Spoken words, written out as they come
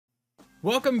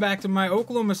Welcome back to my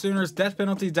Oklahoma Sooners Death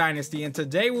Penalty Dynasty, and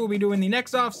today we'll be doing the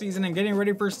next offseason and getting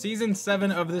ready for Season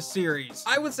 7 of this series.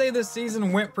 I would say this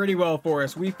season went pretty well for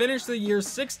us. We finished the year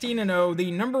 16-0,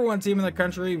 the #1 team in the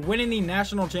country, winning the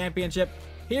national championship.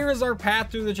 Here is our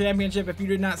path to the championship if you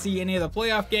did not see any of the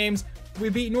playoff games. We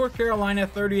beat North Carolina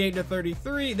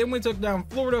 38-33, then we took down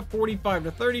Florida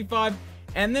 45-35,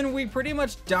 and then we pretty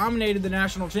much dominated the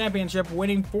national championship,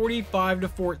 winning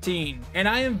 45-14. And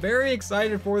I am very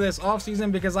excited for this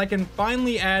offseason because I can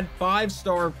finally add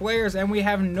 5-star players and we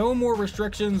have no more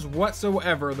restrictions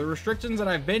whatsoever. The restrictions that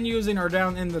I've been using are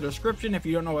down in the description if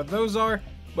you don't know what those are,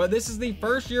 but this is the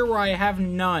first year where I have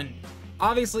none.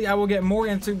 Obviously, I will get more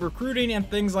into recruiting and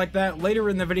things like that later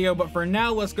in the video, but for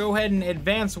now, let's go ahead and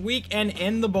advance week and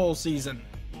end the bowl season.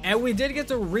 And we did get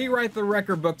to rewrite the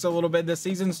record books a little bit this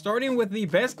season, starting with the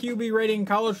best QB rating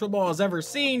college football has ever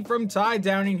seen from Ty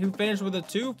Downing, who finished with a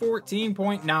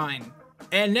 214.9.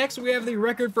 And next we have the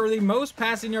record for the most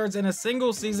passing yards in a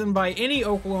single season by any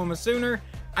Oklahoma Sooner.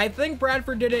 I think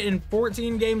Bradford did it in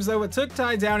 14 games though. It took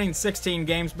Ty Downing 16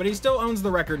 games, but he still owns the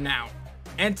record now.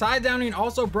 And Ty Downing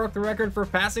also broke the record for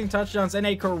passing touchdowns in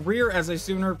a career as a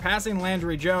Sooner, passing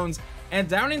Landry Jones. And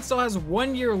Downing still has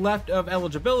 1 year left of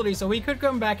eligibility, so he could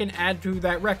come back and add to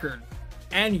that record.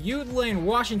 And Eugene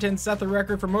Washington set the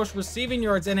record for most receiving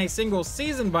yards in a single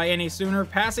season by any Sooner,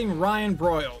 passing Ryan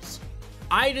Broyles.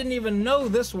 I didn't even know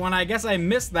this one, I guess I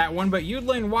missed that one, but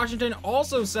Eugene Washington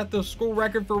also set the school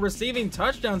record for receiving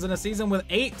touchdowns in a season with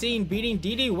 18, beating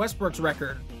D.D. Westbrook's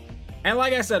record. And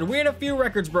like I said, we had a few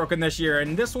records broken this year,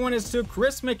 and this one is to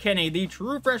Chris McKinney, the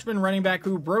true freshman running back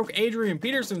who broke Adrian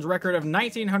Peterson's record of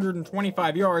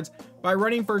 1,925 yards by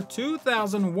running for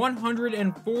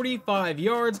 2,145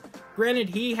 yards. Granted,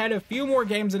 he had a few more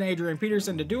games than Adrian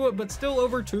Peterson to do it, but still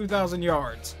over 2,000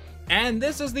 yards. And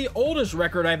this is the oldest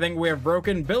record I think we have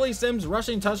broken. Billy Sims'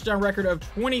 rushing touchdown record of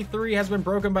 23 has been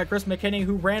broken by Chris McKinney,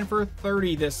 who ran for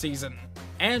 30 this season.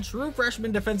 And true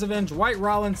freshman defensive end Dwight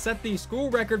Rollins set the school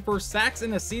record for sacks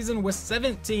in a season with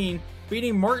 17,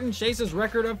 beating Martin Chase's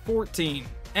record of 14.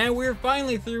 And we're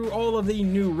finally through all of the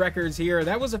new records here.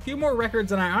 That was a few more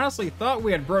records than I honestly thought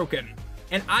we had broken.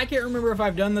 And I can't remember if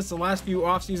I've done this the last few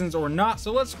off seasons or not,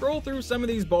 so let's scroll through some of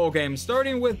these bowl games,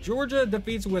 starting with Georgia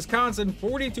defeats Wisconsin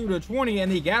 42-20 in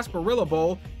the Gasparilla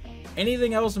Bowl.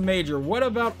 Anything else major? What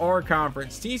about our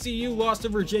conference? TCU lost to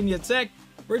Virginia Tech.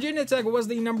 Virginia Tech was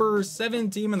the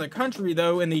 #7 team in the country,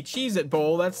 though, in the Cheez-It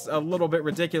Bowl. That's a little bit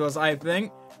ridiculous, I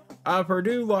think.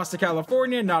 Purdue lost to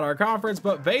California, not our conference,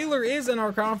 but Baylor is in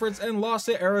our conference and lost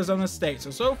to Arizona State.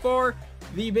 So far,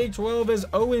 the Big 12 is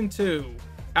 0-2,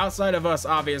 outside of us,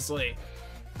 obviously.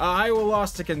 Iowa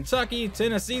lost to Kentucky.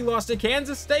 Tennessee lost to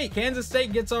Kansas State. Kansas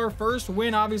State gets our first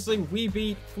win. Obviously, we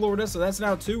beat Florida, so that's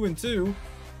now 2-2.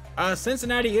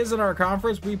 Cincinnati is in our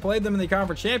conference. We played them in the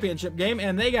conference championship game,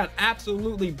 and they got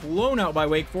absolutely blown out by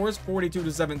Wake Forest,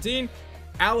 42-17.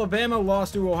 Alabama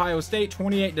lost to Ohio State,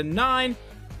 28-9.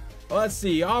 Let's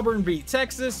see, Auburn beat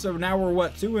Texas, so now we're,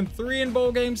 what, 2-3 in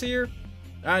bowl games here?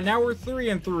 Now we're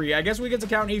 3-3. I guess we get to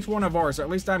count each one of ours, or at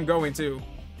least I'm going to.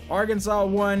 Arkansas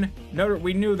won.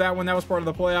 We knew that one. That was part of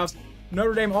the playoffs.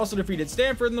 Notre Dame also defeated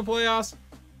Stanford in the playoffs.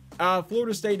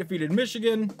 Florida State defeated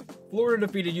Michigan. Florida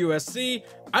defeated USC.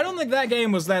 I don't think that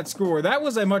game was that score. That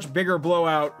was a much bigger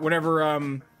blowout whenever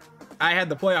I had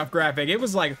the playoff graphic. It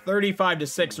was like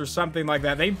 35-6 or something like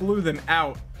that. They blew them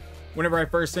out whenever I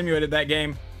first simulated that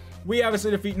game. We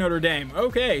obviously defeat Notre Dame.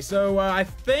 Okay, so I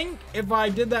think if I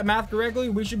did that math correctly,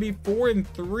 we should be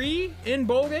 4-3 in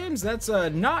bowl games. That's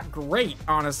not great,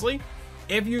 honestly.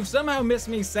 If you've somehow missed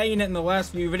me saying it in the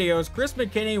last few videos, Chris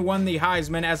McKinney won the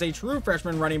Heisman as a true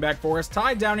freshman running back for us.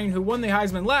 Ty Downing, who won the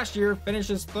Heisman last year,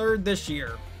 finishes 3rd this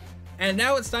year. And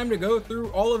now it's time to go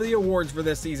through all of the awards for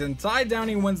this season. Ty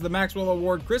Downing wins the Maxwell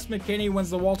Award. Chris McKinney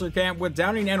wins the Walter Camp, with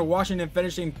Downing and Washington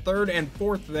finishing 3rd and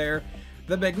 4th there.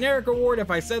 The McNarick Award,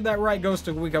 if I said that right, goes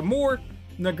to Wicca Moore.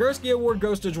 Nagurski Award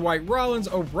goes to Dwight Rollins.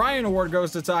 O'Brien Award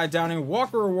goes to Ty Downing.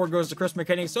 Walker Award goes to Chris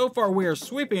McKinney. So far, we are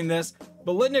sweeping this.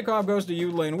 Bolitnikov goes to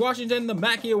Eugene Washington. The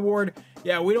Mackey Award,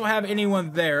 yeah, we don't have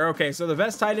anyone there. Okay, so the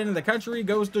best tight end in the country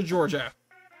goes to Georgia.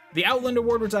 The Outland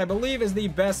Award, which I believe is the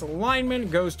best lineman,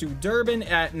 goes to Durbin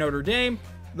at Notre Dame.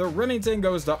 The Remington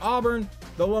goes to Auburn.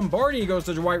 The Lombardi goes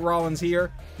to Dwight Rollins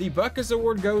here. The Butkus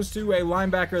Award goes to a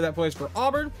linebacker that plays for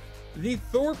Auburn. The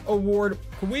Thorpe Award,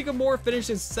 Kawika Moore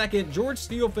finishes 2nd, George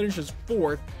Steele finishes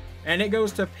 4th, and it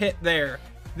goes to Pitt there.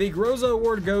 The Groza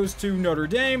Award goes to Notre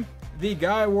Dame. The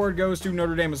Guy Award goes to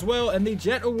Notre Dame as well, and the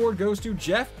Jet Award goes to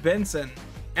Jeff Benson.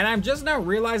 And I'm just now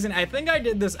realizing, I think I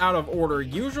did this out of order.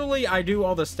 Usually I do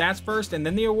all the stats first and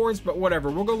then the awards, but whatever,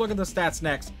 we'll go look at the stats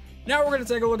next. Now we're going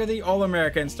to take a look at the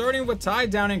All-Americans, starting with Ty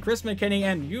Downing, Chris McKinney,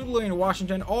 and Julian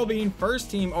Washington all being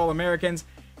first-team All-Americans.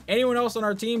 Anyone else on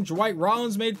our team? Dwight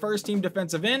Rollins made first-team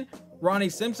defensive end, Ronnie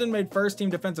Simpson made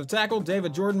first-team defensive tackle,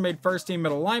 David Jordan made first-team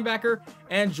middle linebacker,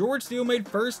 and George Steele made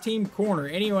first-team corner.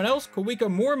 Anyone else? Kawika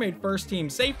Moore made first-team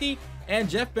safety, and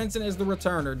Jeff Benson is the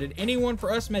returner. Did anyone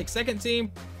for us make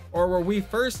second-team, or were we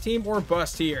first-team or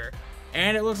bust here?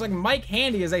 And it looks like Mike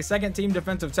Handy is a second-team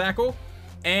defensive tackle,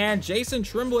 and Jason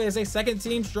Tremblay is a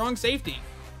second-team strong safety.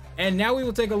 And now we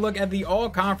will take a look at the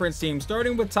all-conference team,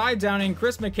 starting with Ty Downing,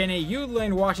 Chris McKinney,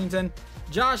 Julian Washington,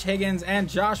 Josh Higgins, and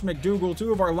Josh McDougal.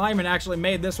 Two of our linemen actually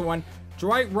made this one.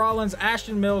 Dwight Rollins,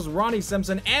 Ashton Mills, Ronnie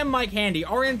Simpson, and Mike Handy.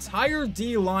 Our entire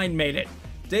D-line made it.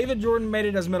 David Jordan made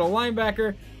it as middle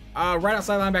linebacker. Right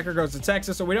outside linebacker goes to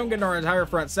Texas, so we don't get our entire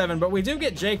front seven, but we do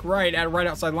get Jake Wright at right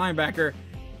outside linebacker.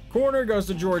 Corner goes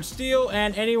to George Steele,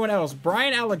 and anyone else.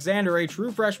 Brian Alexander, a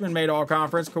true freshman, made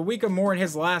all-conference. Kawika Moore in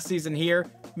his last season here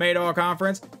made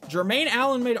all-conference. Jermaine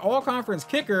Allen made all-conference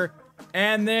kicker,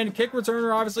 and then kick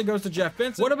returner obviously goes to Jeff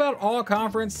Benson. What about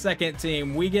all-conference second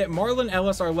team? We get Marlon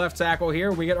Ellis, our left tackle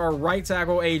here. We get our right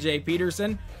tackle, AJ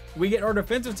Peterson. We get our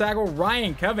defensive tackle,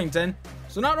 Ryan Covington.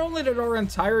 So not only did our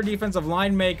entire defensive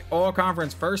line make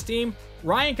all-conference first team,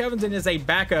 Ryan Covington is a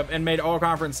backup and made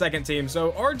all-conference second team.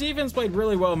 So our defense played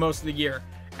really well most of the year.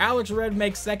 Alex Red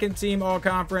makes second team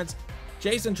all-conference.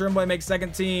 Jason Tremblay makes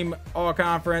second team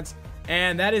all-conference.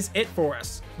 And that is it for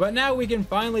us. But now we can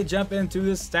finally jump into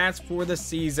the stats for the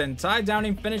season. Ty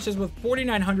Downing finishes with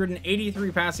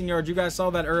 4,983 passing yards. You guys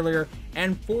saw that earlier.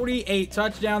 And 48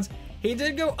 touchdowns. He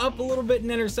did go up a little bit in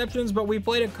interceptions, but we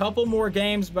played a couple more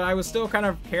games, but I was still kind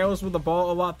of careless with the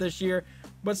ball a lot this year.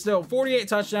 But still, 48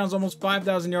 touchdowns, almost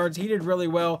 5,000 yards. He did really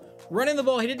well. Running the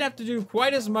ball, he didn't have to do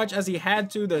quite as much as he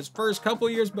had to those first couple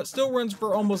years, but still runs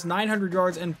for almost 900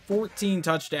 yards and 14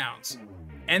 touchdowns.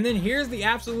 And then here's the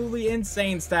absolutely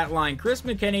insane stat line. Chris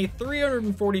McKinney,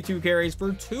 342 carries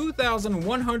for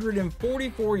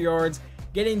 2,144 yards,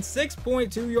 getting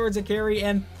 6.2 yards a carry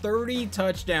and 30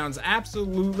 touchdowns.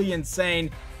 Absolutely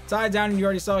insane. Ty Downing, you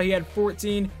already saw he had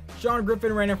 14. Sean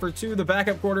Griffin ran in for 2, the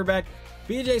backup quarterback.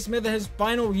 BJ Smith in his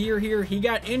final year here, he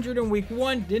got injured in week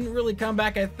 1, didn't really come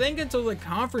back, I think, until the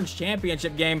conference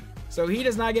championship game, so he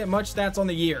does not get much stats on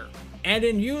the year. And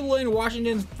in Julian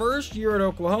Washington's first year at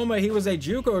Oklahoma, he was a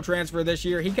JUCO transfer this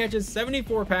year. He catches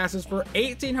 74 passes for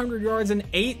 1,800 yards and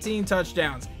 18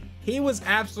 touchdowns. He was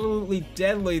absolutely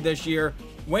deadly this year.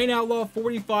 Wayne Outlaw,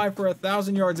 45 for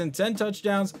 1,000 yards and 10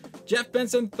 touchdowns. Jeff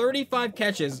Benson, 35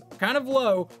 catches, kind of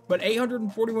low, but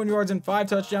 841 yards and 5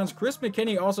 touchdowns. Chris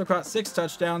McKinney also caught 6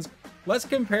 touchdowns. Let's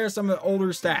compare some of the older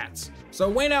stats. So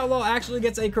Wayne Outlaw actually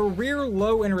gets a career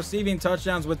low in receiving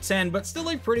touchdowns with 10, but still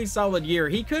a pretty solid year.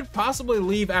 He could possibly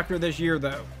leave after this year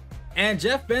though. And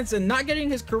Jeff Benson not getting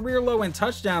his career low in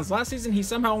touchdowns. Last season he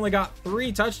somehow only got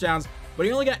 3 touchdowns, but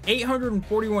he only got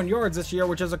 841 yards this year,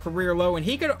 which is a career low, and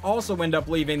he could also end up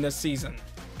leaving this season.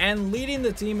 And leading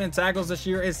the team in tackles this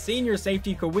year is senior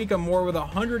safety Kawika Moore with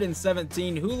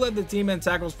 117, who led the team in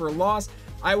tackles for loss.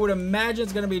 I would imagine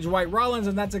it's going to be Dwight Rollins,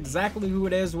 and that's exactly who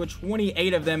it is with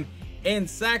 28 of them. In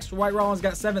sacks, Dwight Rollins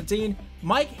got 17.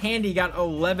 Mike Handy got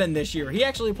 11 this year. He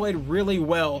actually played really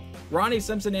well. Ronnie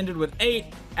Simpson ended with 8.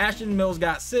 Ashton Mills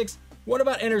got 6. What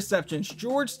about interceptions?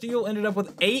 George Steele ended up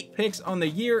with 8 picks on the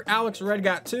year. Alex Red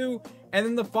got 2. And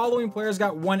then the following players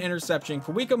got 1 interception.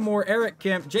 Kawika Moore, Eric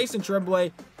Kemp, Jason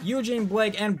Tremblay, Eugene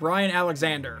Blake, and Brian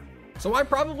Alexander. So I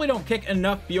probably don't kick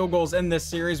enough field goals in this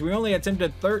series. We only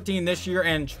attempted 13 this year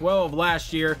and 12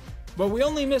 last year. But we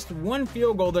only missed 1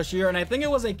 field goal this year, and I think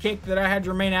it was a kick that I had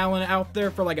Jermaine Allen out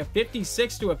there for like a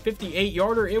 56 to a 58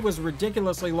 yarder. It was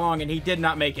ridiculously long, and he did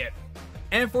not make it.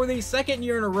 And for the second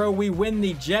year in a row, we win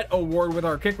the Jet Award with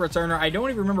our kick returner. I don't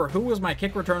even remember who was my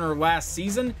kick returner last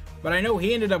season, but I know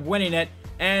he ended up winning it.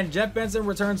 And Jeff Benson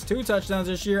returns 2 touchdowns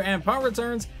this year. And punt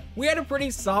returns, we had a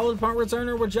pretty solid punt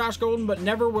returner with Josh Golden, but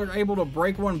never were able to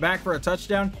break one back for a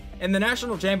touchdown. In the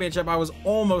national championship, I was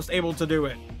almost able to do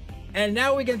it. And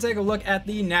now we can take a look at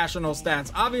the national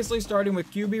stats. Obviously, starting with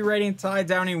QB rating, Ty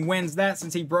Downing wins that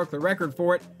since he broke the record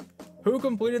for it. Who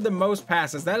completed the most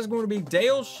passes? That is going to be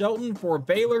Dale Shelton for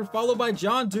Baylor, followed by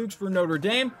John Dukes for Notre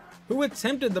Dame. Who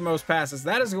attempted the most passes?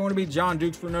 That is going to be John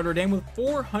Dukes for Notre Dame with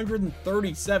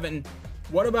 437.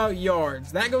 What about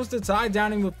yards? That goes to Ty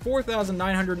Downing with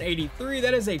 4,983.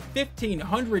 That is a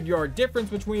 1,500 yard difference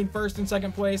between first and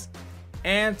second place.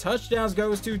 And touchdowns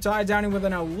goes to Ty Downing with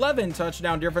an 11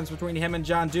 touchdown difference between him and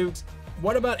John Dukes.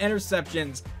 What about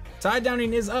interceptions? Ty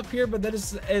Downing is up here, but that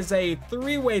is a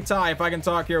 3-way tie, if I can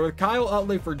talk here, with Kyle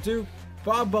Utley for Duke,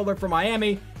 Bob Butler for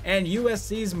Miami, and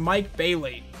USC's Mike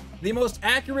Bailey. The most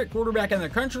accurate quarterback in the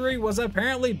country was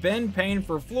apparently Ben Payne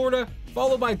for Florida,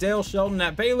 followed by Dale Shelton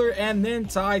at Baylor, and then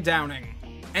Ty Downing.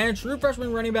 And true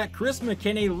freshman running back Chris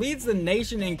McKinney leads the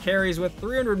nation in carries with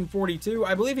 342.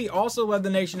 I believe he also led the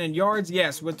nation in yards,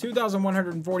 yes, with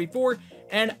 2,144,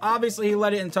 and obviously he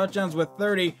led it in touchdowns with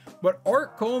 30. But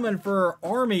Art Coleman for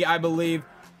Army, I believe,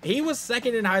 he was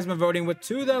second in Heisman voting with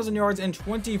 2,000 yards and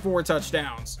 24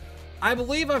 touchdowns. I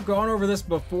believe I've gone over this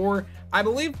before. I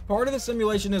believe part of the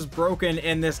simulation is broken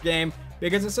in this game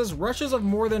because it says rushes of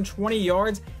more than 20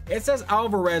 yards. It says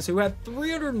Alvarez, who had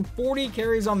 340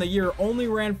 carries on the year, only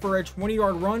ran for a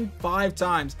 20-yard run 5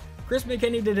 times. Chris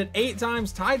McKinney did it 8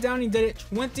 times. Ty Downing did it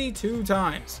 22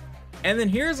 times. And then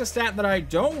here's a stat that I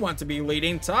don't want to be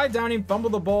leading. Ty Downing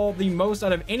fumbled the ball the most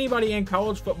out of anybody in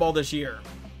college football this year.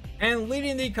 And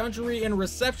leading the country in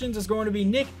receptions is going to be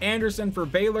Nick Anderson for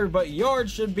Baylor, but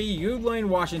yards should be Eugene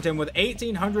Washington with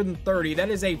 1,830. That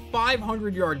is a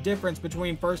 500-yard difference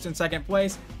between first and second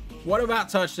place. What about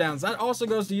touchdowns? That also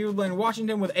goes to Eugene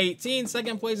Washington with 18.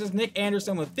 Second place is Nick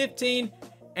Anderson with 15.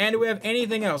 And do we have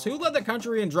anything else? Who led the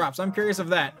country in drops? I'm curious of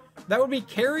that. That would be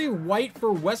Kerry White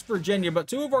for West Virginia, but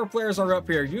 2 of our players are up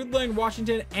here, Eugene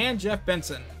Washington and Jeff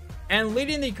Benson. And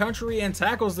leading the country in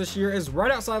tackles this year is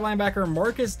right outside linebacker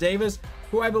Marcus Davis,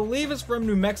 who I believe is from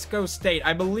New Mexico State.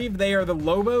 I believe they are the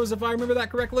Lobos, if I remember that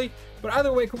correctly. But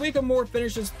either way, Kawika Moore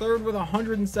finishes 3rd with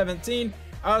 117.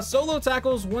 Solo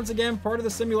tackles, once again, part of the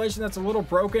simulation that's a little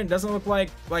broken. Doesn't look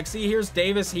like see, here's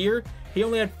Davis here. He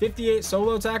only had 58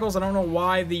 solo tackles. I don't know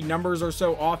why the numbers are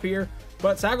so off here.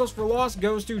 But tackles for loss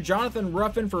goes to Jonathan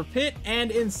Ruffin for Pitt.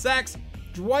 And in sacks,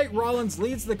 Dwight Rollins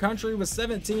leads the country with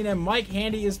 17, and Mike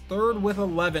Handy is 3rd with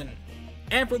 11.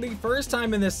 And for the first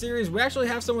time in this series, we actually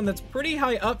have someone that's pretty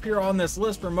high up here on this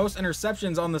list for most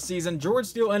interceptions on the season. George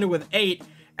Steele ended with 8,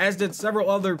 as did several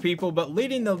other people, but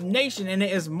leading the nation in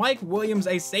it is Mike Williams,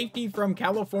 a safety from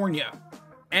California.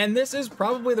 And this is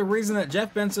probably the reason that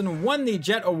Jeff Benson won the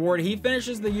Jet Award. He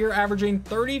finishes the year averaging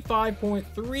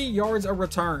 35.3 yards a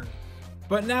return.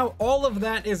 But now all of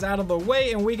that is out of the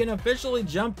way and we can officially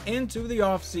jump into the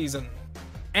offseason.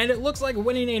 And it looks like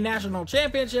winning a national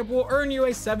championship will earn you a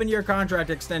 7-year contract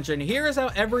extension. Here is how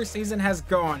every season has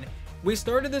gone. We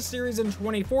started this series in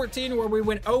 2014 where we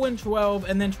went 0-12,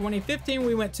 and then 2015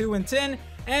 we went 2-10,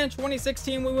 and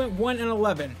 2016 we went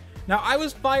 1-11. Now I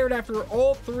was fired after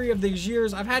all 3 of these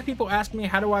years. I've had people ask me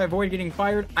how do I avoid getting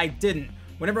fired. I didn't.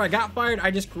 Whenever I got fired, I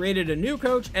just created a new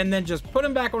coach and then just put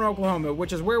him back on Oklahoma,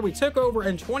 which is where we took over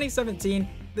in 2017.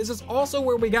 This is also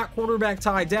where we got quarterback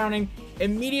Ty Downing.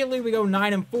 Immediately we go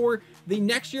 9-4. The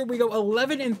next year we go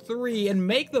 11-3 and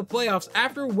make the playoffs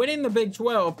after winning the Big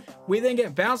 12. We then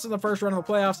get bounced in the first round of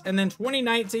the playoffs, and then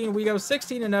 2019 we go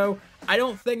 16-0. I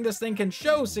don't think this thing can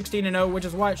show 16-0, which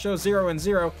is why it shows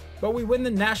 0-0, but we win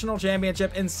the national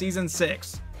championship in season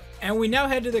 6. And we now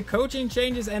head to the coaching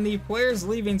changes and the players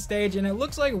leaving stage, and it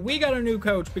looks like we got a new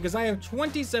coach because I have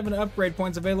 27 upgrade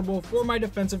points available for my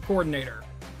defensive coordinator.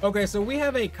 Okay, so we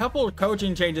have a couple of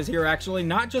coaching changes here actually.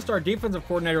 Not just our defensive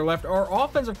coordinator left, our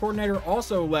offensive coordinator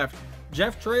also left.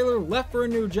 Jeff Traylor left for a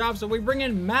new job, so we bring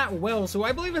in Matt Wells, who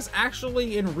I believe is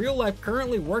actually in real life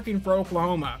currently working for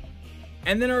Oklahoma.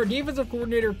 And then our defensive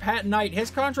coordinator, Pat Knight, his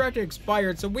contract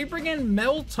expired, so we bring in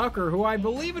Mel Tucker, who I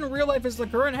believe in real life is the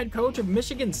current head coach of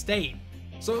Michigan State.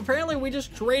 So apparently we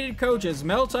just traded coaches.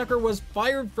 Mel Tucker was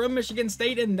fired from Michigan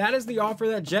State, and that is the offer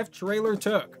that Jeff Traylor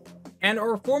took. And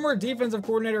our former defensive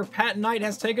coordinator, Pat Knight,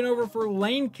 has taken over for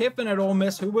Lane Kiffin at Ole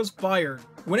Miss, who was fired.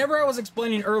 Whenever I was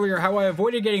explaining earlier how I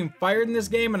avoided getting fired in this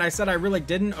game, and I said I really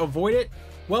didn't avoid it,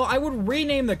 well, I would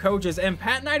rename the coaches, and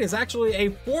Pat Knight is actually a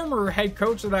former head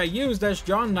coach that I used as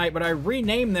John Knight, but I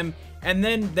renamed them, and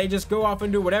then they just go off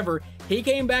and do whatever. He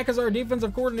came back as our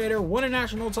defensive coordinator, won a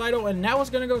national title, and now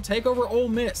is going to go take over Ole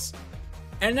Miss.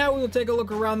 And now we will take a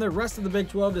look around the rest of the Big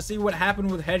 12 to see what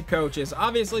happened with head coaches.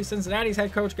 Obviously, Cincinnati's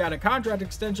head coach got a contract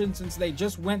extension since they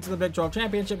just went to the Big 12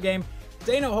 championship game.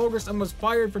 Dana Holgorsen was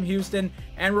fired from Houston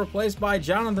and replaced by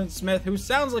Jonathan Smith, who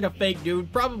sounds like a fake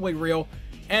dude, probably real.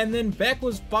 And then Beck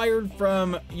was fired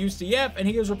from UCF, and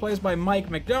he was replaced by Mike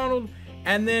McDonald.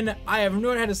 And then I have no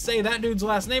idea how to say that dude's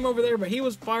last name over there, but he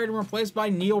was fired and replaced by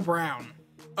Neil Brown.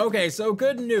 Okay, so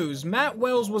good news. Matt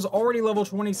Wells was already level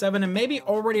 27 and maybe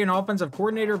already an offensive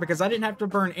coordinator because I didn't have to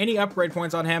burn any upgrade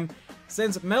points on him.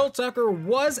 Since Mel Tucker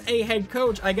was a head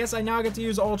coach, I guess I now get to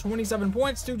use all 27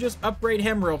 points to just upgrade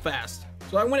him real fast.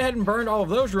 So I went ahead and burned all of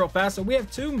those real fast, so we have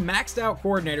 2 maxed out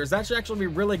coordinators. That should actually be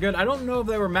really good. I don't know if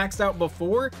they were maxed out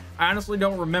before. I honestly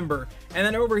don't remember. And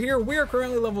then over here, we are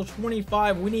currently level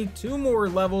 25. We need 2 more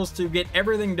levels to get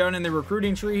everything done in the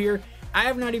recruiting tree here. I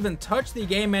have not even touched the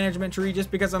game management tree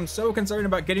just because I'm so concerned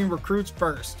about getting recruits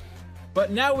first.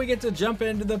 But now we get to jump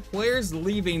into the players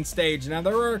leaving stage. Now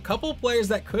there are a couple players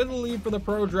that could leave for the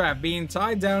pro draft, being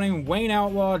Ty Downing, Wayne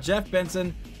Outlaw, Jeff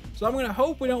Benson. So I'm going to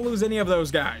hope we don't lose any of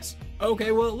those guys.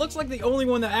 Okay, well it looks like the only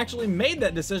one that actually made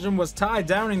that decision was Ty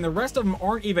Downing. The rest of them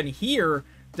aren't even here.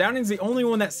 Downing's the only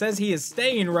one that says he is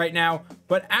staying right now.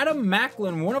 But Adam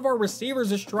Macklin, one of our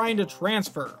receivers, is trying to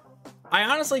transfer. I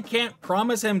honestly can't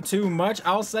promise him too much.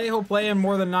 I'll say he'll play in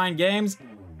more than 9 games.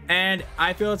 And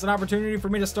I feel it's an opportunity for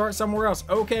me to start somewhere else.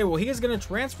 Okay, well, he is going to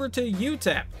transfer to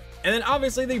UTEP. And then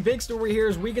obviously the big story here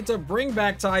is we get to bring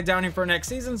back Ty Downing for next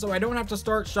season, so I don't have to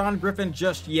start Sean Griffin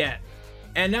just yet.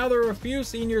 And now there are a few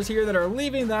seniors here that are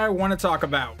leaving that I want to talk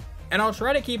about. And I'll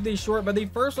try to keep these short, but the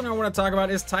first one I want to talk about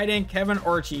is tight end Kevin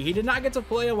Archie. He did not get to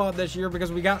play a lot this year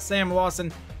because we got Sam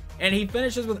Lawson, and he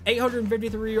finishes with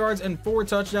 853 yards and 4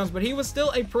 touchdowns, but he was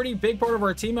still a pretty big part of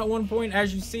our team at one point.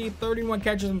 As you see, 31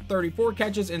 catches and 34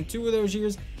 catches in 2 of those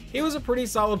years. He was a pretty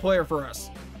solid player for us.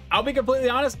 I'll be completely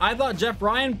honest, I thought Jeff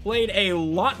Ryan played a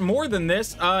lot more than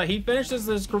this. He finishes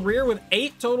his career with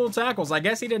 8 total tackles. I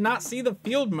guess he did not see the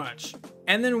field much.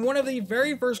 And then one of the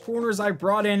very first corners I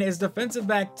brought in is defensive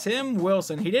back Tim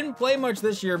Wilson. He didn't play much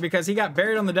this year because he got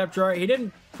buried on the depth chart. He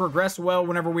didn't progress well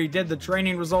whenever we did the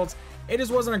training results. It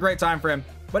just wasn't a great time for him.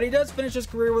 But he does finish his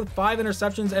career with 5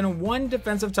 interceptions and 1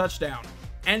 defensive touchdown.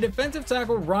 And defensive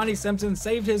tackle Ronnie Simpson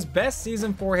saved his best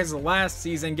season for his last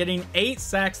season, getting 8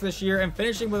 sacks this year and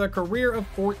finishing with a career of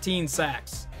 14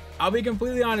 sacks. I'll be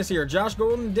completely honest here, Josh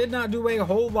Golden did not do a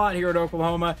whole lot here at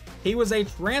Oklahoma. He was a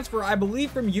transfer, I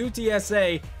believe, from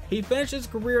UTSA. He finished his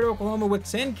career at Oklahoma with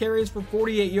 10 carries for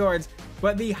 48 yards,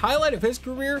 but the highlight of his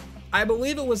career, I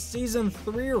believe it was season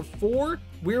 3 or 4.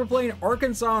 We were playing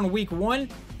Arkansas in week 1,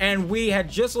 and we had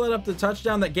just let up the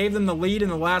touchdown that gave them the lead in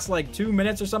the last like 2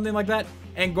 minutes or something like that,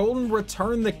 and Golden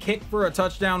returned the kick for a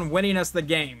touchdown, winning us the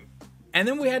game. And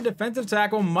then we had defensive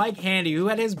tackle Mike Handy, who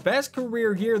had his best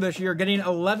career year this year, getting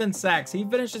 11 sacks. He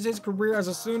finishes his career as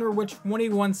a Sooner with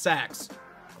 21 sacks.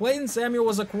 Clayton Samuel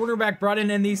was a quarterback brought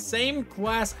in the same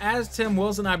class as Tim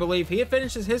Wilson, I believe. He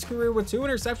finishes his career with 2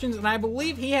 interceptions, and I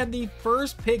believe he had the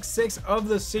first pick 6 of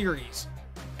the series.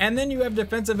 And then you have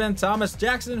defensive end Thomas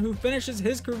Jackson, who finishes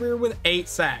his career with 8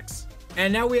 sacks.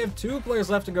 And now we have 2 players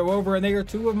left to go over, and they are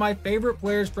 2 of my favorite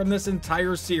players from this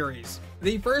entire series.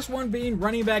 The first one being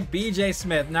running back BJ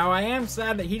Smith. Now, I am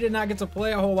sad that he did not get to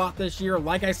play a whole lot this year.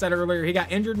 Like I said earlier, he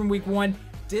got injured in week 1,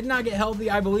 did not get healthy,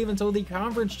 I believe, until the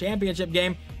conference championship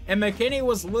game, and McKinney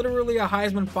was literally a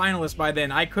Heisman finalist by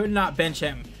then. I could not bench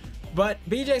him. But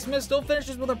BJ Smith still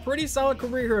finishes with a pretty solid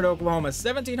career here at Oklahoma.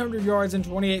 1,700 yards in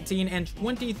 2018 and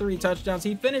 23 touchdowns.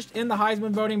 He finished in the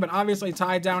Heisman voting, but obviously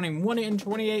Ty Downing won it in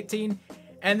 2018.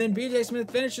 And then BJ Smith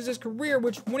finishes his career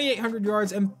with 2,800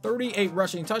 yards and 38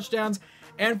 rushing touchdowns.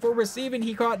 And for receiving,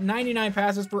 he caught 99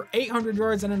 passes for 800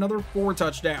 yards and another 4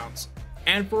 touchdowns.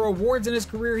 And for awards in his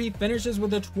career, he finishes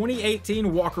with the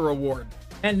 2018 Walker Award.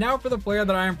 And now for the player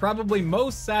that I am probably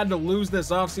most sad to lose this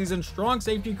offseason, strong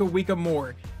safety Kawika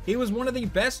Moore. He was one of the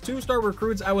best 2-star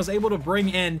recruits I was able to bring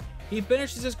in. He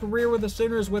finishes his career with the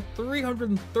Sooners with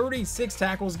 336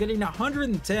 tackles, getting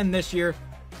 110 this year,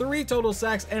 3 total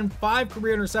sacks, and 5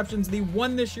 career interceptions. The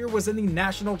one this year was in the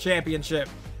national championship.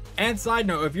 And side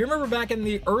note, if you remember back in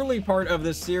the early part of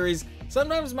this series,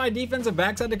 sometimes my defensive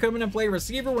backs had to come in and play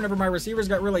receiver whenever my receivers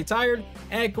got really tired,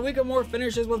 and Kawika Moore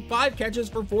finishes with 5 catches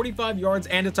for 45 yards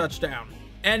and a touchdown.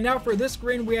 And now for this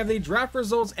screen, we have the draft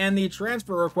results and the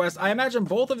transfer request. I imagine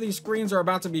both of these screens are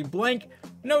about to be blank.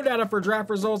 No data for draft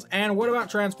results. And what about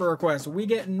transfer requests? We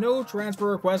get no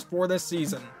transfer requests for this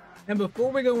season. And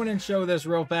before we go in and show this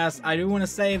real fast, I do want to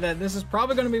say that this is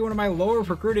probably going to be one of my lower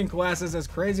recruiting classes, as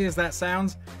crazy as that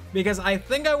sounds, because I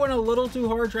think I went a little too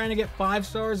hard trying to get 5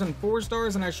 stars and 4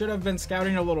 stars, and I should have been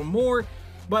scouting a little more.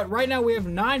 But right now we have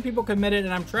 9 people committed,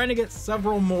 and I'm trying to get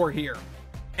several more here.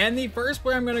 And the first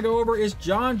player I'm going to go over is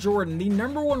John Jordan, the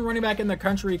 #1 running back in the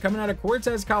country, coming out of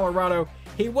Cortez, Colorado.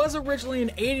 He was originally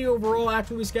an 80 overall.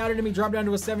 After we scouted him, he dropped down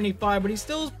to a 75, but he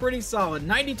still is pretty solid.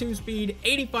 92 speed,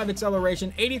 85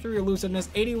 acceleration, 83 elusiveness,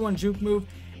 81 juke move,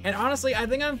 and honestly, I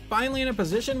think I'm finally in a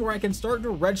position where I can start to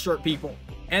redshirt people.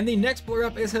 And the next player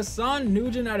up is Hassan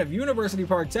Nugent out of University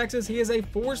Park, Texas. He is a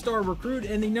 4-star recruit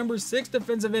and the #6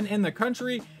 defensive end in the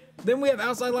country. Then we have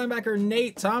outside linebacker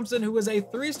Nate Thompson, who is a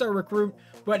 3-star recruit,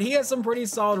 but he has some pretty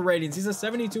solid ratings. He's a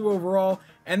 72 overall.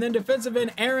 And then defensive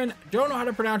end Aaron, don't know how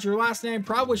to pronounce your last name,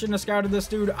 probably shouldn't have scouted this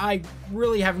dude. I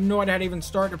really have no idea how to even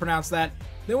start to pronounce that.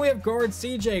 Then we have guard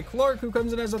CJ Clark, who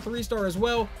comes in as a 3-star as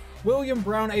well. William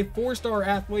Brown, a 4-star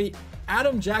athlete.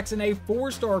 Adam Jackson, a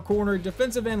 4-star corner.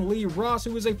 Defensive end Lee Ross,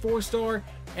 who is a 4-star.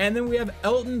 And then we have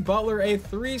Elton Butler, a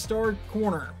 3-star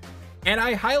corner. And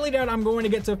I highly doubt I'm going to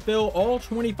get to fill all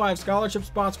 25 scholarship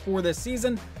spots for this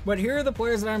season, but here are the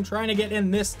players that I'm trying to get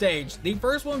in this stage. The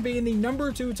first one being the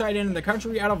 #2 tight end in the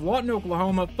country out of Lawton,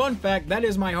 Oklahoma. Fun fact, that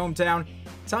is my hometown.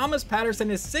 Thomas Patterson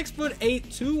is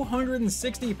 6'8",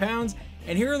 260 pounds,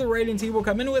 and here are the ratings he will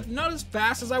come in with. Not as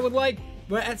fast as I would like,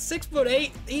 but at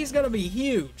 6'8", he's going to be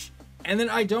huge. And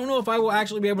then I don't know if I will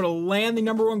actually be able to land the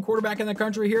 #1 quarterback in the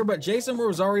country here, but Jason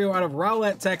Rosario out of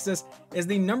Rowlett, Texas is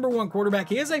the #1 quarterback.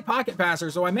 He is a pocket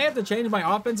passer, so I may have to change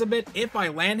my offense a bit if I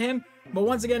land him. But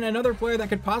once again, another player that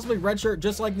could possibly redshirt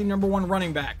just like the #1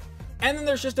 running back. And then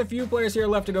there's just a few players here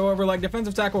left to go over, like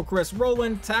defensive tackle Chris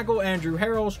Rowland, tackle Andrew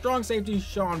Harrell, strong safety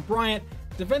Sean Bryant,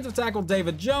 defensive tackle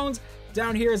David Jones.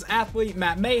 Down here is athlete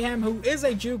Matt Mayhem, who is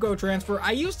a JUCO transfer.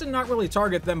 I used to not really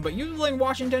target them, but usually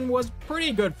Washington was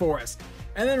pretty good for us.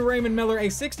 And then Raymond Miller, a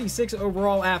 66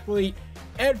 overall athlete,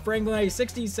 Ed Franklin, a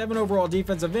 67 overall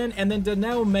defensive end, and then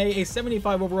Donnell May, a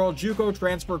 75 overall JUCO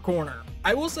transfer corner.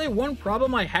 I will say one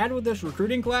problem I had with this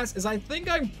recruiting class is I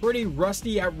think I'm pretty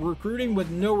rusty at recruiting with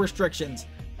no restrictions.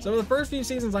 So the first few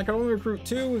seasons I could only recruit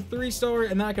 2, 3-star,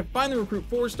 and then I could finally recruit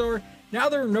 4-star. Now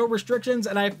there are no restrictions,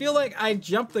 and I feel like I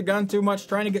jumped the gun too much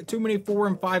trying to get too many 4-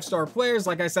 and 5-star players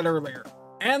like I said earlier.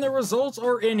 And the results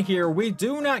are in here. We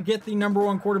do not get the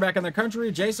 #1 quarterback in the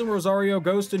country. Jason Rosario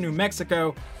goes to New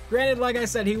Mexico. Granted, like I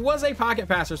said, he was a pocket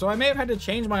passer, so I may have had to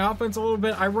change my offense a little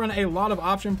bit. I run a lot of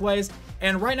option plays,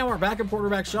 and right now our backup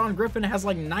quarterback, Sean Griffin, has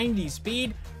like 90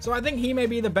 speed, so I think he may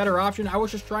be the better option. I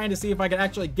was just trying to see if I could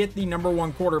actually get the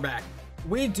 #1 quarterback.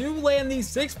 We do land the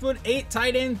 6'8"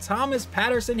 tight end Thomas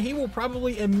Patterson. He will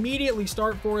probably immediately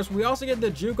start for us. We also get the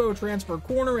JUCO transfer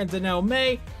corner in Donnell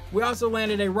May. We also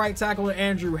landed a right tackle in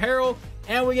Andrew Harrell,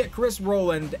 and we get Chris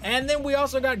Rowland. And then we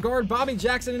also got guard Bobby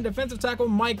Jackson and defensive tackle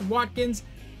Mike Watkins.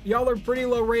 Y'all are pretty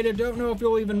low rated. Don't know if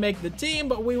you'll even make the team,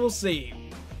 but we will see.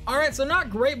 Alright, so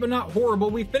not great, but not horrible.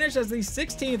 We finished as the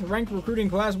 16th ranked recruiting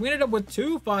class. We ended up with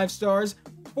 2 5-stars,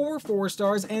 4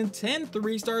 4-stars, and 10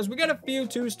 3-stars. We got a few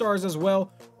 2-stars as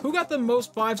well. Who got the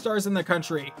most 5-stars in the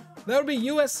country? That would be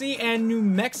USC and New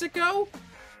Mexico.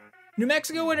 New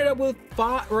Mexico ended up with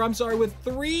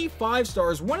 3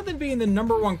 5-stars, one of them being the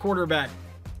 #1 quarterback.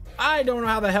 I don't know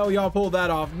how the hell y'all pulled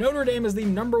that off. Notre Dame is the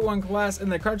 #1 class in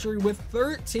the country with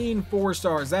 13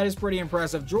 4-stars. That is pretty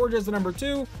impressive. Georgia's the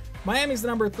 #2, Miami's the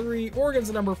 #3,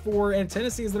 Oregon's the #4, and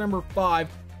Tennessee is the #5.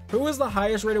 Who is the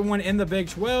highest rated one in the Big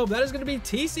 12? That is going to be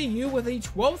TCU with a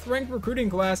 12th ranked recruiting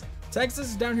class. Texas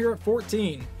is down here at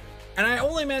 14. And I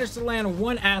only managed to land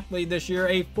one athlete this year,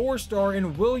 a 4-star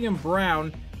in William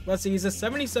Brown. Let's see, he's a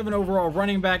 77 overall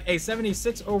running back, a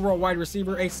 76 overall wide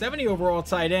receiver, a 70 overall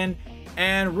tight end,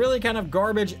 and really kind of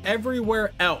garbage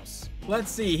everywhere else.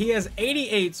 Let's see, he has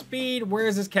 88 speed. Where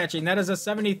is his catching? That is a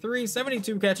 73,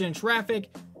 72 catch in traffic.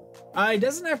 He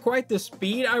doesn't have quite the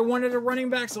speed I wanted a running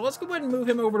back, so let's go ahead and move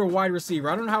him over to wide receiver.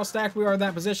 I don't know how stacked we are at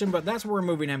that position, but that's where we're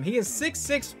moving him. He is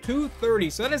 6'6", 230,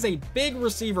 so that is a big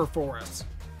receiver for us.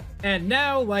 And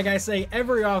now, like I say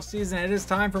every offseason, it is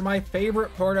time for my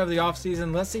favorite part of the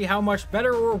offseason. Let's see how much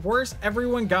better or worse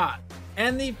everyone got.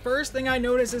 And the first thing I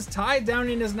notice is Ty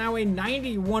Downing is now a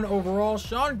 91 overall.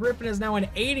 Sean Griffin is now an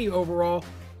 80 overall.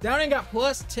 Downing got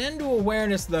 +10 to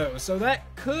awareness though, so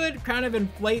that could kind of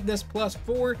inflate this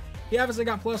 +4. He obviously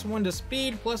got +1 to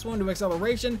speed, +1 to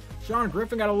acceleration. Sean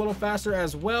Griffin got a little faster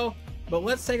as well. But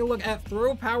let's take a look at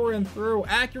throw power and throw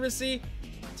accuracy.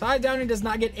 Ty Downing does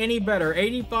not get any better,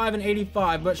 85 and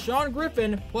 85, but Sean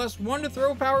Griffin, +1 to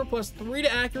throw power, +3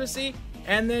 to accuracy,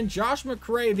 and then Josh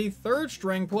McCray, the 3rd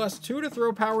string, +2 to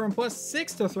throw power and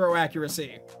 +6 to throw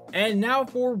accuracy. And now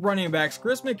for running backs,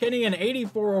 Chris McKinney, an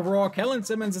 84 overall, Kellen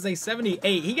Simmons is a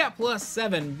 78, he got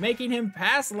 +7, making him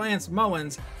pass Lance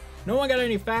Mullins. No one got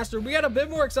any faster. We got a bit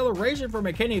more acceleration for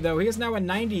McKinney though, he is now a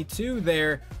 92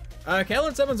 there.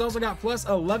 Kellen Simmons also got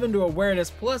 +11 to awareness,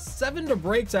 +7 to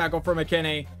break tackle for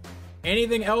McKinney.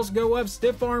 Anything else go up?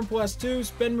 Stiff arm +2,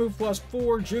 spin move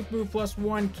 +4, juke move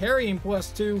 +1, carrying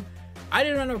 +2. I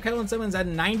did not know Kellen Simmons had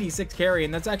 96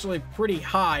 carrying. That's actually pretty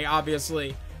high,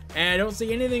 obviously. And I don't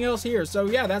see anything else here. So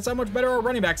yeah, that's how much better our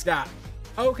running backs got.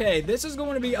 Okay, this is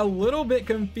going to be a little bit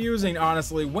confusing,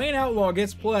 honestly. Wayne Outlaw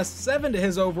gets +7 to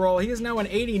his overall. He is now an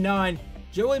 89.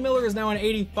 Joey Miller is now an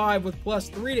 85 with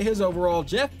 +3 to his overall.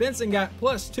 Jeff Benson got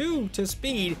 +2 to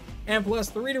speed and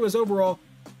 +3 to his overall.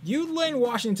 Lane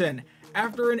Washington,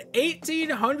 after an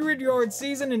 1,800-yard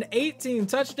season and 18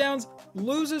 touchdowns,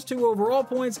 loses 2 overall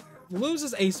points,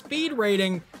 loses a speed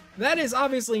rating. That is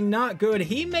obviously not good.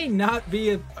 He may not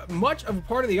be much of a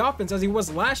part of the offense as he was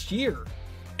last year.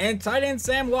 And tight end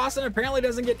Sam Lawson apparently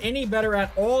doesn't get any better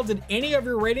at all. Did any of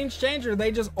your ratings change, or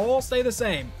they just all stay the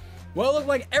same? Well, it looked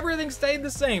like everything stayed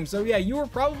the same, so yeah, you were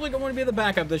probably going to be the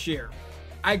backup this year.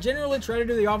 I generally try to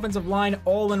do the offensive line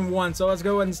all in one, so let's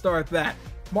go ahead and start that.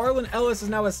 Marlon Ellis is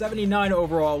now a 79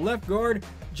 overall. Left guard,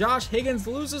 Josh Higgins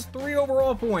loses 3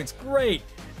 overall points. Great.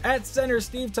 At center,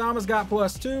 Steve Thomas got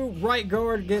 +2. Right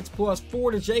guard gets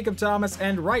 +4 to Jacob Thomas.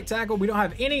 And right tackle, we don't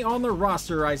have any on the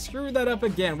roster. I screwed that up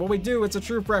again. Well, we do. It's a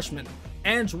true freshman.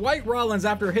 And Dwight Rollins,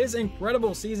 after his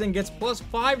incredible season, gets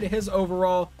 +5 to his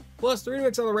overall, +3 to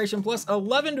acceleration,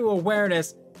 +11 to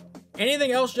awareness.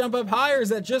 Anything else jump up higher? Is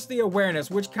that just the awareness,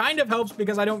 which kind of helps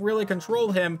because I don't really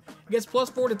control him. He gets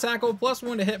 +4 to tackle,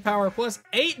 +1 to hit power,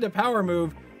 +8 to power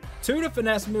move, 2 to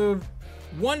finesse move,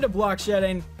 1 to block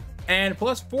shedding, and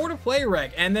 +4 to play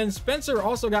rec. And then Spencer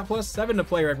also got +7 to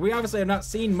play rec. We obviously have not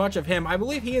seen much of him. I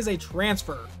believe he is a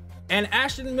transfer. And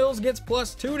Ashton Mills gets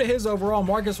 +2 to his overall.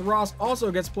 Marcus Ross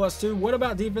also gets +2. What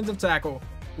about defensive tackle?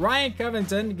 Ryan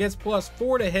Covington gets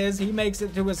 +4 to his. He makes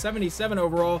it to a 77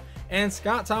 overall. And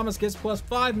Scott Thomas gets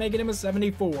 +5, making him a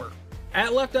 74.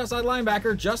 At left outside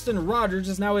linebacker, Justin Rogers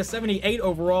is now a 78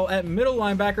 overall. At middle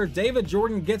linebacker, David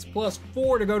Jordan gets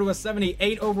 +4 to go to a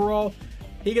 78 overall.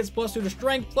 He gets +2 to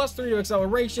strength, +3 to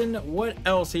acceleration. What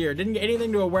else here? Didn't get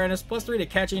anything to awareness, +3 to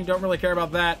catching. Don't really care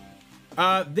about that.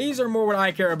 These are more what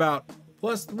I care about.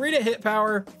 +3 to hit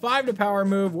power, 5 to power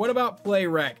move. What about play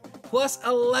rec?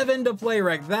 +11 to play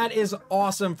rec. That is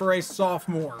awesome for a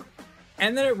sophomore.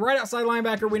 And then at right outside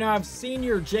linebacker, we now have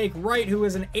senior Jake Wright, who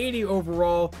is an 80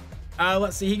 overall.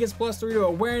 Let's see, he gets +3 to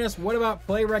awareness. What about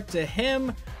play rec to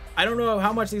him? I don't know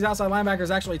how much these outside linebackers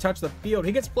actually touch the field.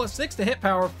 He gets +6 to hit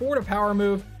power, 4 to power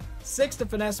move, 6 to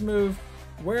finesse move.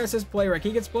 Where's his play rec?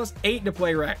 He gets +8 to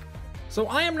play rec. So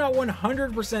I am not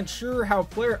 100% sure how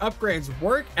player upgrades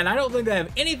work, and I don't think they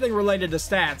have anything related to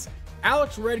stats.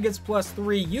 Alex Red gets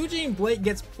 +3, Eugene Blake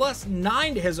gets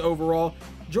 +9 to his overall.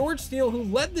 George Steele, who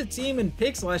led the team in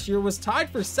picks last year, was tied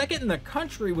for second in the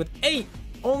country with 8,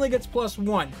 only gets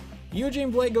 +1. Eugene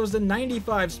Blake goes to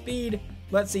 95 speed.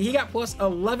 Let's see, he got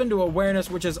 +11 to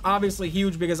awareness, which is obviously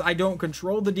huge because I don't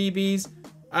control the DBs.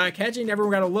 Catching,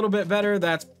 everyone got a little bit better,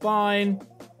 that's fine.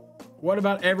 What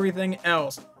about everything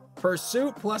else?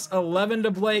 Pursuit +11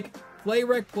 to Blake, play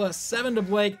rec +7 to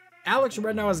Blake. Alex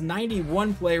Red now has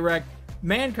 91 play rec.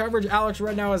 Man coverage, Alex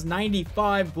Red now has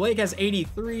 95. Blake has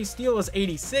 83. Steele has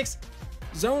 86.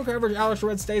 Zone coverage, Alex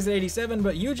Red stays at 87,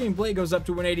 but Eugene Blake goes up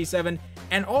to an 87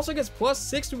 and also gets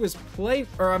 +6 to his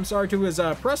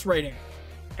press rating.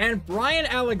 And Brian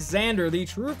Alexander, the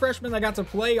true freshman that got to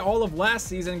play all of last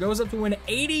season, goes up to an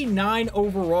 89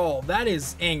 overall. That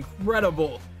is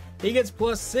incredible. He gets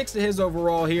 +6 to his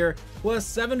overall here,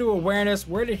 +7 to awareness.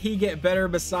 Where did he get better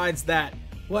besides that?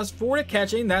 +4 to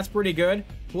catching, that's pretty good.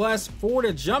 +4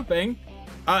 to jumping.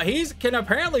 He can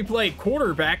apparently play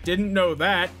quarterback, didn't know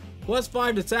that.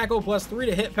 +5 to tackle, +3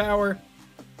 to hit power.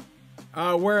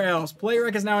 Where else? Play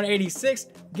rec is now an 86,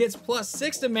 gets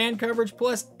 +6 to man coverage,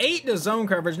 +8 to zone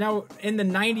coverage. Now in the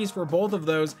 90s for both of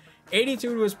those.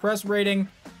 82 to his press rating.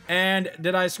 And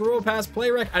did I scroll past play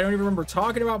rec? I don't even remember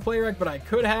talking about play rec, but I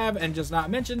could have and just not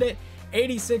mentioned it.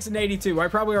 86 and 82. I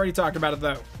probably already talked about it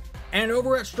though. And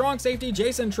over at strong safety,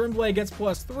 Jason Tremblay gets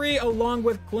 +3 along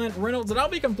with Clint Reynolds. And I'll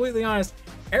be completely honest,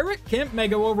 Eric Kemp may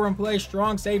go over and play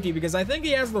strong safety because I think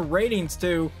he has the ratings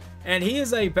too, and he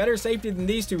is a better safety than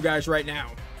these two guys right now.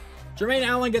 Jermaine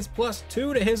Allen gets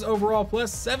 +2 to his overall,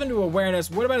 +7 to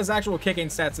awareness. What about his actual kicking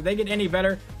stats? Did they get any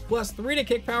better? +3 to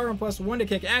kick power and +1 to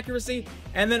kick accuracy.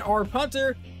 And then our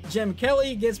punter, Jim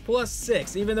Kelly, gets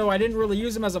 +6. Even though I didn't really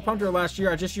use him as a punter last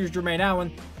year, I just used Jermaine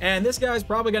Allen. And this guy's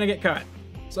probably going to get cut.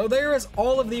 So there is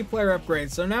all of the player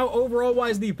upgrades. So now overall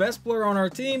wise, the best player on our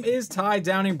team is Ty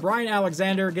Downing. Brian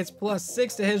Alexander gets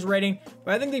 +6 to his rating.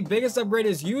 But I think the biggest upgrade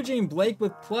is Eugene Blake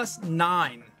with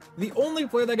 +9. The only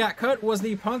player that got cut was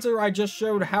the punter I just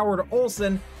showed, Howard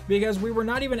Olson, because we were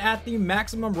not even at the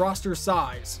maximum roster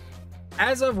size.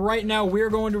 As of right now, we're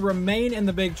going to remain in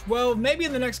the Big 12. Maybe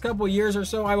in the next couple years or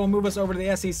so, I will move us over to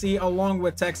the SEC along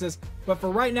with Texas. But for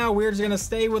right now, we're just going to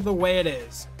stay with the way it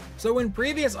is. So in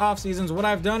previous off seasons, what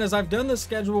I've done is I've done the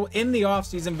schedule in the off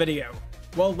season video.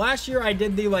 Well, last year I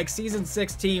did the season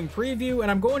 6 team preview, and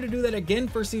I'm going to do that again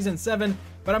for season 7,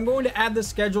 but I'm going to add the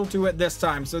schedule to it this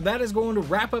time. So that is going to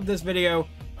wrap up this video.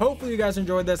 Hopefully you guys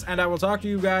enjoyed this, and I will talk to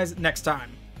you guys next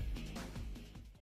time.